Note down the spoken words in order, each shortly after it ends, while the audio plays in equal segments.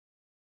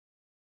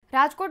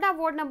રાજકોટના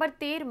ward number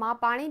 13માં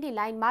પાણીની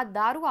લાઇનમાં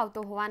દારૂ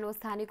આવતો હોવાનો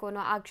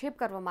સ્થાનિકોનો આક્ષેપ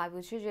કરવામાં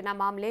આવ્યો છે, જેના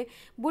મામલે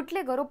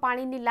બુટલેગરો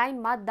પાણીની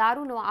લાઇનમાં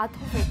દારૂનો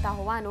આથો ફેંકતા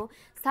હોવાનો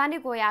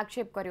સ્થાનિકોએ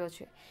આક્ષેપ કર્યો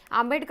છે.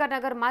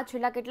 આંબેડકરનગરમાં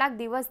છેલ્લા કેટલાક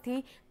દિવસથી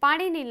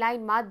પાણીની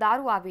લાઇનમાં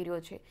દારૂ આવી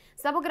રહ્યો છે.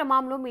 સમગ્ર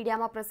મામલો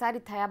મીડિયામાં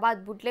પ્રસારિત થયા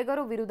બાદ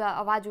બુટલેગરો વિરુદ્ધ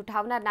અવાજ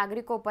ઉઠાવનાર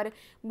નાગરિકો પર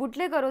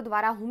બુટલેગરો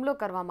દ્વારા હુમલો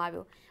કરવામાં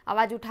આવ્યો.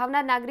 અવાજ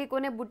ઉઠાવનાર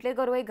નાગરિકોને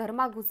બુટલેગરોએ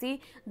ઘરમાં ઘૂસી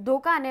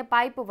ધોકા અને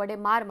પાઇપ વડે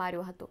માર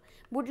માર્યો હતો.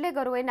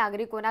 બુટલેગરોએ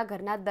નાગરિકોના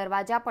ઘરના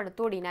દરવાજા પણ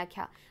તોડી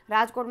નાખ્યા.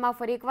 રાજકોટમાં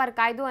ફરી એકવાર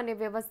કાયદો અને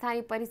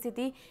વ્યવસ્થાની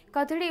પરિસ્થિતિ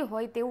કથળી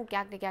હોય તેવું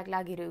ક્યાંક ને ક્યાંક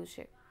લાગી રહ્યું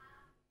છે.